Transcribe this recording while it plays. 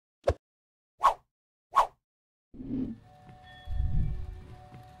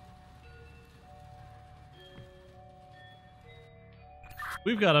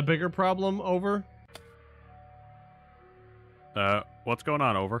We've got a bigger problem, over. What's going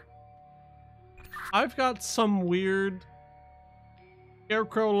on, over? I've got some weird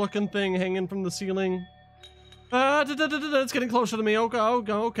scarecrow looking thing hanging from the ceiling. It's getting closer to me. Okay,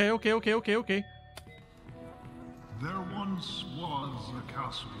 okay. There once was a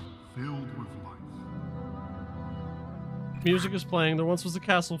castle filled with life. Music is playing. There once was a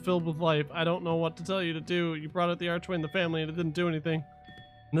castle filled with life. I don't know what to tell you to do. You brought out the archway in the family and it didn't do anything.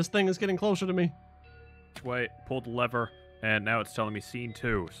 And this thing is getting closer to me. Wait, pulled the lever, and now it's telling me scene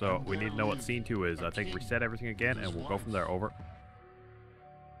 2. So we need to know what scene 2 is. I think reset everything again, and we'll go from there. Over.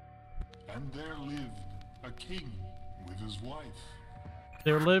 And there lived a king with his wife.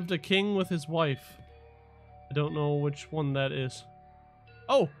 There lived a king with his wife. I don't know which one that is.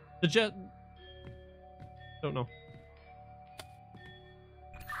 Oh, the jet. Don't know.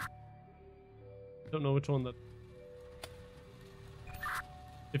 Don't know which one that.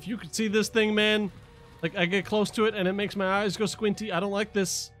 If you could see this thing, man, like I get close to it and it makes my eyes go squinty. I don't like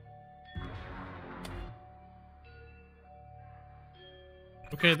this.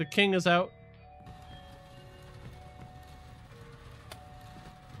 Okay, the king is out.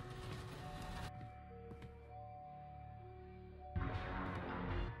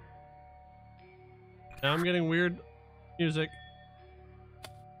 Now I'm getting weird music.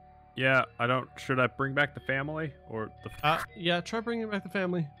 Yeah, I don't... Should I bring back the family? Or the... Yeah, try bringing back the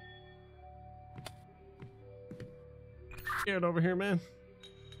family. Scared over here, man.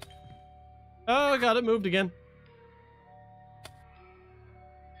 Oh, I got it moved again.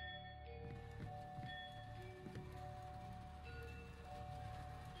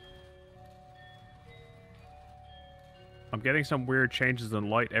 I'm getting some weird changes in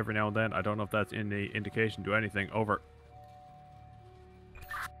light every now and then. I don't know if that's in the indication to anything. Over.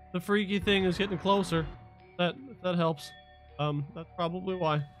 The freaky thing is getting closer. That helps. That's probably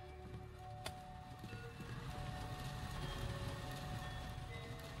why.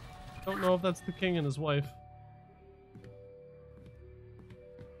 Don't know if that's the king and his wife.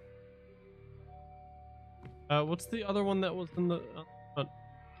 What's the other one that was in the front?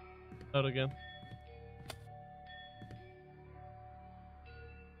 Out again.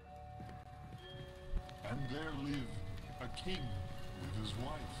 And there lived a king with his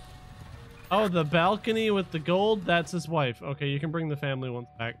wife. Oh, the balcony with the gold, that's his wife. Okay, you can bring the family ones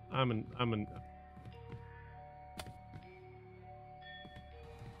back. I'm in.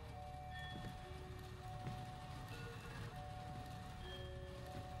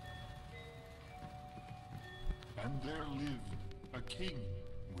 And there lived a king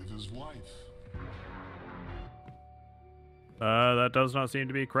with his wife. That does not seem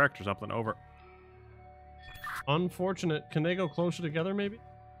to be correct or something. Over. Unfortunate. Can they go closer together, maybe?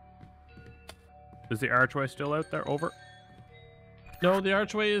 Is the archway still out there? Over. No, the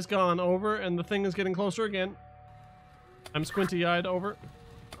archway is gone. Over, and the thing is getting closer again. I'm squinty-eyed. Over.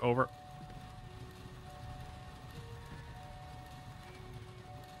 Over.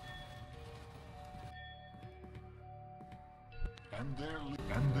 And there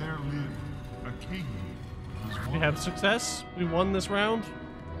lived a king with his wife. We have success. We won this round.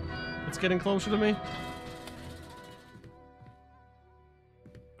 It's getting closer to me.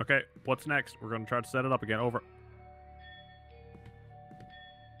 Okay, what's next? We're going to try to set it up again. Over.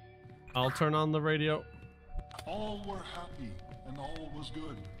 I'll turn on the radio. All were happy and all was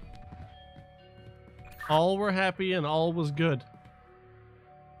good. All were happy and all was good.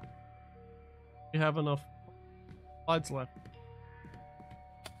 We have enough slides left.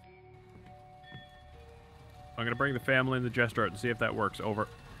 I'm going to bring the family and the jester out and see if that works. Over.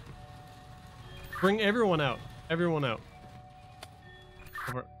 Bring everyone out. Everyone out.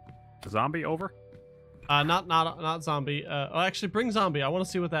 Over. Zombie, over? Not zombie. Oh, actually, bring zombie. I want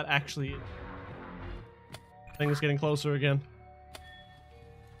to see what that actually is. Thing is getting closer again.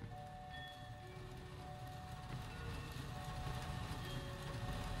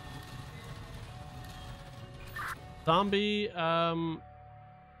 Zombie,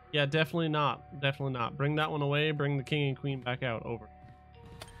 yeah, definitely not. Definitely not. Bring that one away. Bring the king and queen back out. Over.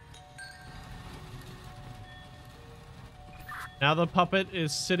 Now the puppet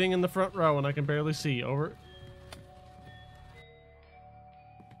is sitting in the front row and I can barely see. Over.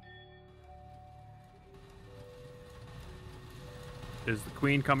 Is the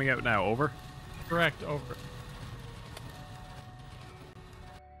queen coming out now? Over. Correct. Over.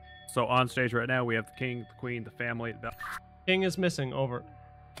 So on stage right now we have the king, the queen, the family. King is missing. Over.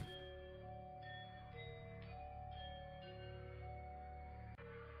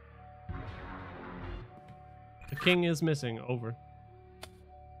 The king is missing. Over.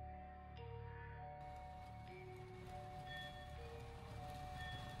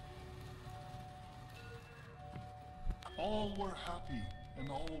 happy, and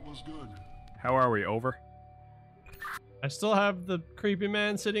all was good. How are we? Over? I still have the creepy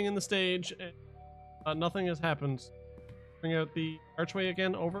man sitting in the stage, and nothing has happened. Bring out the archway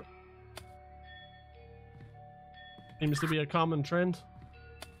again. Over. Seems to be a common trend.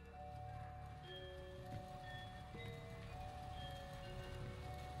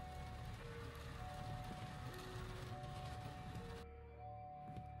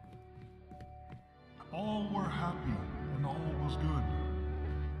 All were happy, and all was good.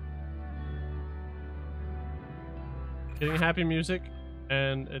 Getting happy music,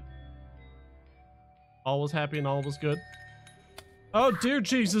 and it all was happy and all was good. Oh dear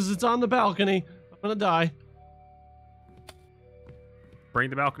Jesus, it's on the balcony. I'm gonna die. Bring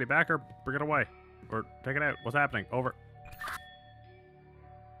the balcony back or bring it away. Or take it out. What's happening? Over.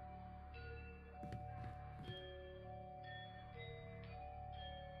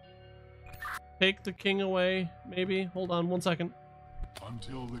 Take the king away, maybe. Hold on 1 second.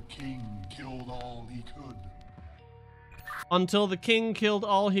 Until the king killed all he could. Until the king killed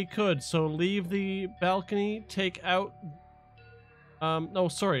all he could. So leave the balcony, take out... no,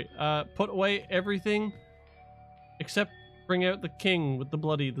 sorry. Put away everything except bring out the king with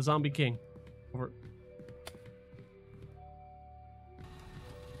the zombie king. Over.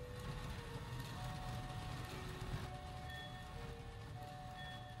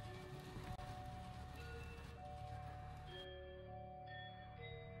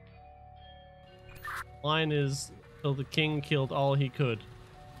 Line is till the king killed all he could.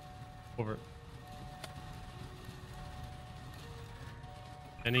 Over.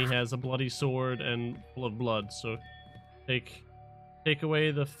 And he has a bloody sword and full of blood, so take away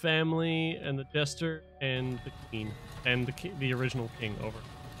the family and the jester and the queen and the original king. Over.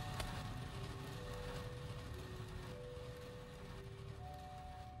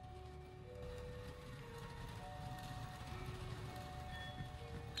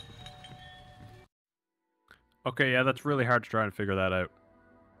 Okay, yeah, that's really hard to try and figure that out.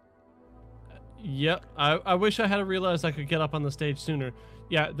 Yep, I wish I had realized I could get up on the stage sooner.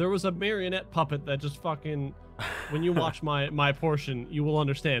 Yeah, there was a marionette puppet that just fucking... When you watch my portion, you will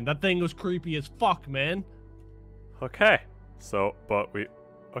understand. That thing was creepy as fuck, man. Okay, so, but we...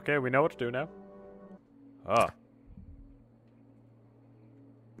 Okay, we know what to do now. Ah.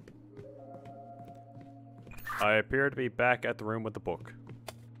 I appear to be back at the room with the book.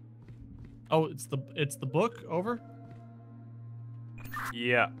 Oh, it's the book. Over.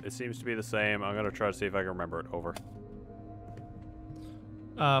 Yeah, it seems to be the same. I'm gonna try to see if I can remember it. Over.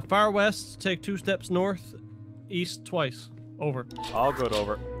 Far west, take 2 steps north, east twice. Over. All good.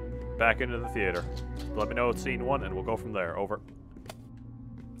 Over. Back into the theater. Let me know it's scene 1 and we'll go from there. Over.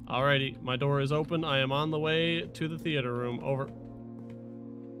 Alrighty, my door is open. I am on the way to the theater room. Over.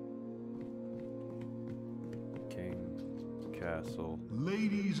 King Castle.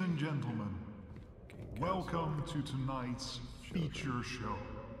 Ladies and gentlemen, King welcome to tonight's feature show.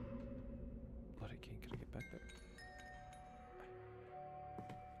 Bloody king, can I get back there?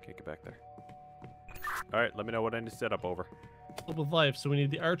 Can't get back there. Alright, let me know what I need to set up. Over. Filled with life, so we need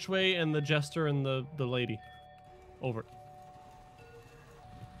the archway and the jester and the lady. Over.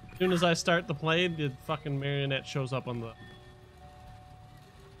 As soon as I start the play, the fucking marionette shows up on the...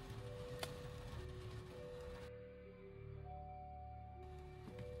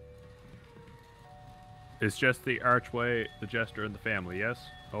 It's just the archway, the jester, and the family, yes?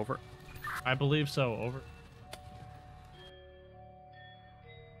 Over. I believe so. Over.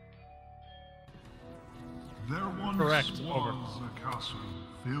 There once Correct. was Over. a castle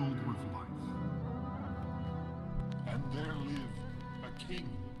filled with life. And there lived a king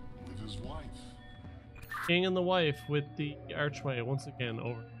with his wife. King and the wife with the archway once again.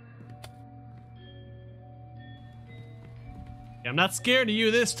 Over. I'm not scared of you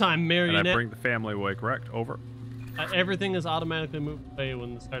this time, marionette. And I bring the family away, correct? Over. Everything is automatically moved away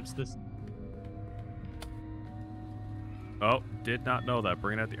when it starts this. Oh, did not know that.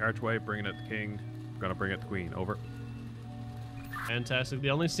 Bringing out the archway, bringing out the king. Gonna bring out the queen. Over. Fantastic.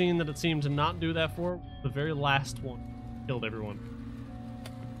 The only scene that it seemed to not do that for, the very last one, killed everyone.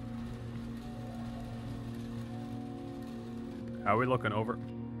 How are we looking? Over.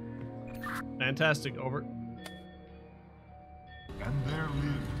 Fantastic. Over. And there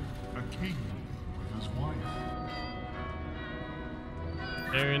lived a king with his wife.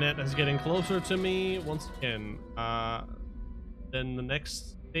 Marionette is getting closer to me once again. Then the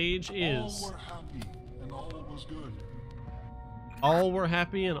next stage is... All were happy and all was good. All were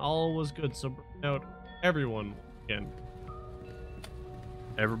happy and all was good. So bring out everyone again.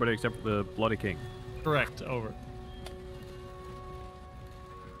 Everybody except for the bloody king. Correct. Over.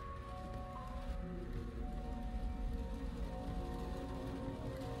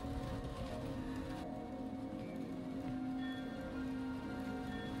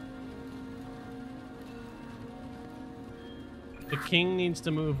 The king needs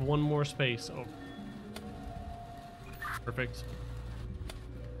to move one more space over. Perfect.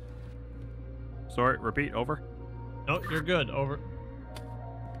 Sorry, repeat, over. No, you're good. Over.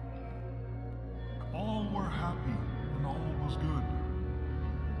 All were happy and all was good.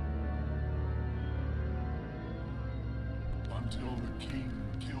 Until the king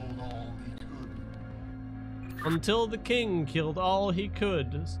killed all he could. Until the king killed all he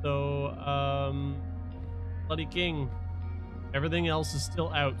could. So, bloody king. Everything else is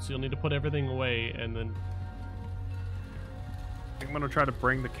still out, so you'll need to put everything away, and then... I think I'm gonna try to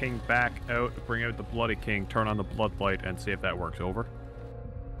bring the king back out, bring out the bloody king, turn on the blood light, and see if that works. Over.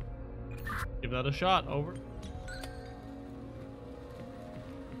 Give that a shot. Over.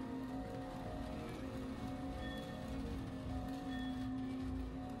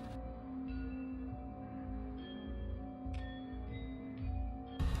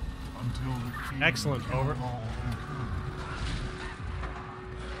 Until the king Excellent. killed Over. all he could.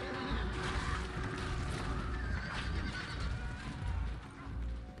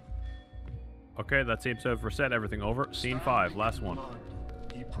 Okay, that seems to have reset everything. Over. Scene 5, last one. Blood,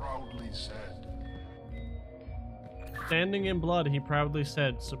 he proudly said. Standing in blood, he proudly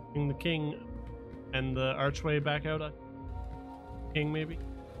said. So bring the king and the archway back out. King, maybe?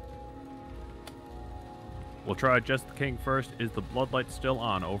 We'll try just the king first. Is the blood light still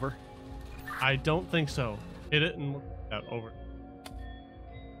on? Over. I don't think so. Hit it and look out. Over.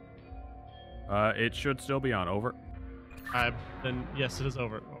 It should still be on. Over. Then yes, it is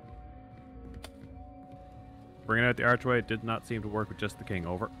over. Bringing out the archway, it did not seem to work with just the king.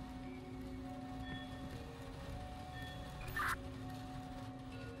 Over.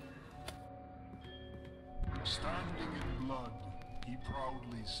 Standing in blood, he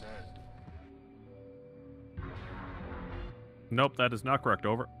proudly said. Nope, that is not correct.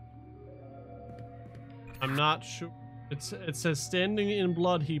 Over. I'm not sure. It says standing in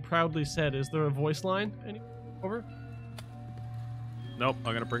blood, he proudly said. Is there a voice line? Over? Nope,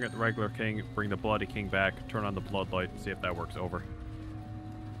 I'm gonna bring out the regular king, bring the bloody king back, turn on the blood light, and see if that works. Over.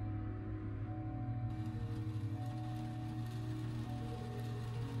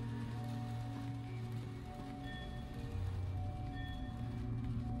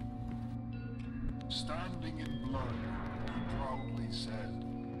 Standing in blood, he proudly said.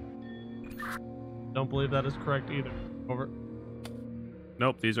 Don't believe that is correct either. Over.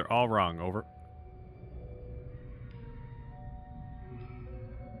 Nope, these are all wrong. Over.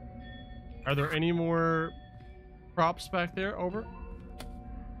 Are there any more props back there? Over.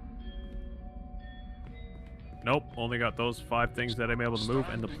 Nope, only got those 5 things that I'm able to move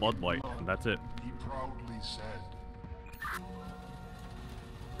and the blood light, and that's it. He proudly said.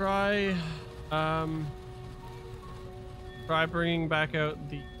 Try bringing back out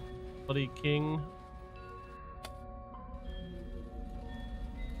the bloody king.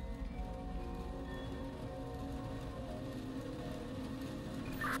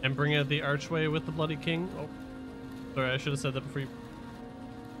 And bring out the archway with the bloody king. Oh, sorry, I should have said that before you...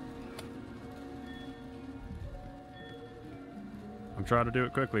 I'm trying to do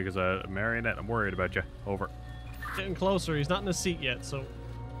it quickly because Marionette, I'm worried about you. Over. Getting closer. He's not in the seat yet, so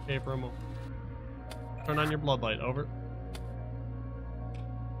okay for a moment. Turn on your blood light. Over.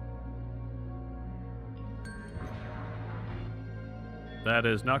 That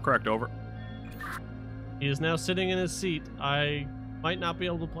is not correct. Over. He is now sitting in his seat. I might not be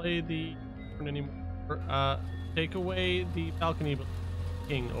able to play the turn anymore. Take away the balcony, but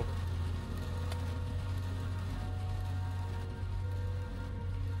king. Over.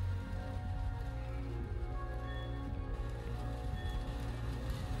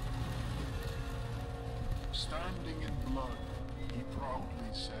 Standing in blood, he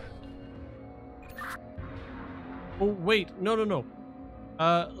proudly said. Oh wait, no.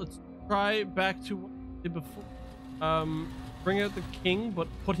 Let's try back to what we did before. Bring out the king, but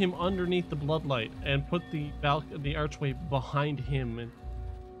put him underneath the bloodlight and put the archway behind him. And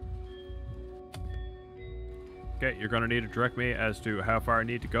Okay, you're gonna need to direct me as to how far I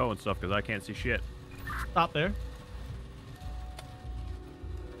need to go and stuff because I can't see shit. stop there.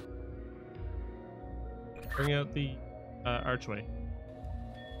 Bring out the archway.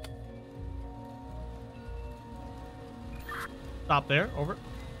 Stop there. Over.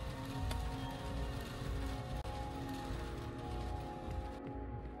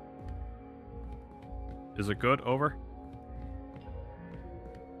 Is it good? Over.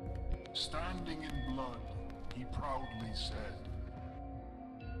 Standing in blood, he proudly said.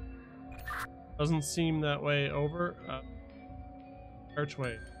 Doesn't seem that way. Over.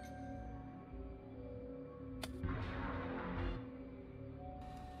 Archway.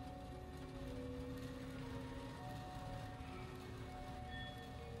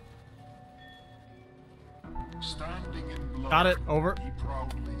 Got it. Over. He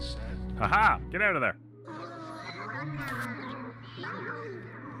proudly said, Haha! Get out of there.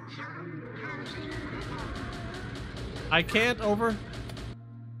 I can't. Over.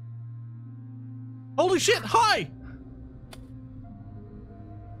 Holy shit! Hi!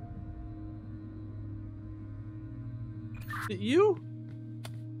 Is it you?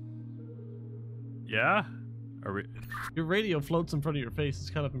 Yeah? Are we... Your radio floats in front of your face. It's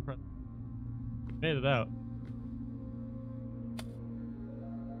kind of impressive. Made it out.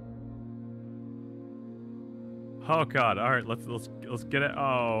 Oh god, alright, let's get it.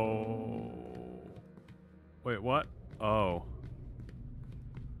 Oh. Wait, what? Oh.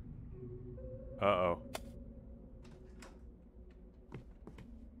 Uh-oh.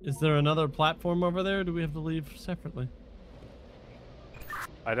 Is there another platform over there? Or do we have to leave separately?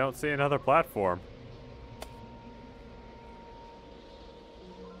 I don't see another platform.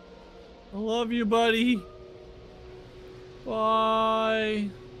 I love you, buddy. Bye.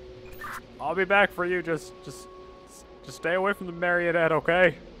 I'll be back for you. Just stay away from the marionette,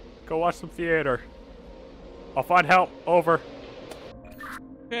 okay? Go watch some theater. I'll find help. Over.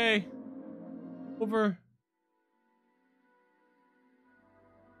 Okay. Over.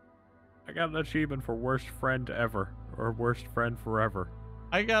 I got an achievement for worst friend ever, or worst friend forever.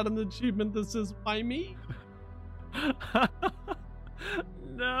 I got an achievement that says "By me."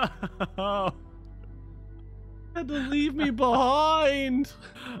 No. Had to leave me behind.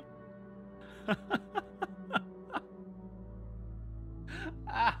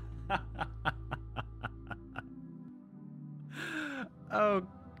 Oh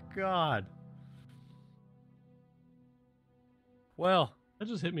God. Well, That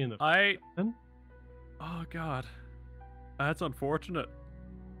just hit me in the. Oh God. That's unfortunate.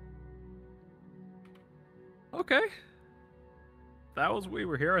 Okay. That was We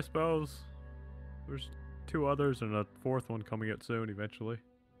Were Here, I suppose. There's 2 others and a 4th one coming out soon eventually.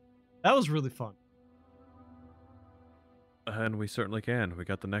 That was really fun. And we certainly can. We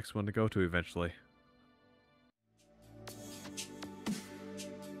got the next one to go to eventually.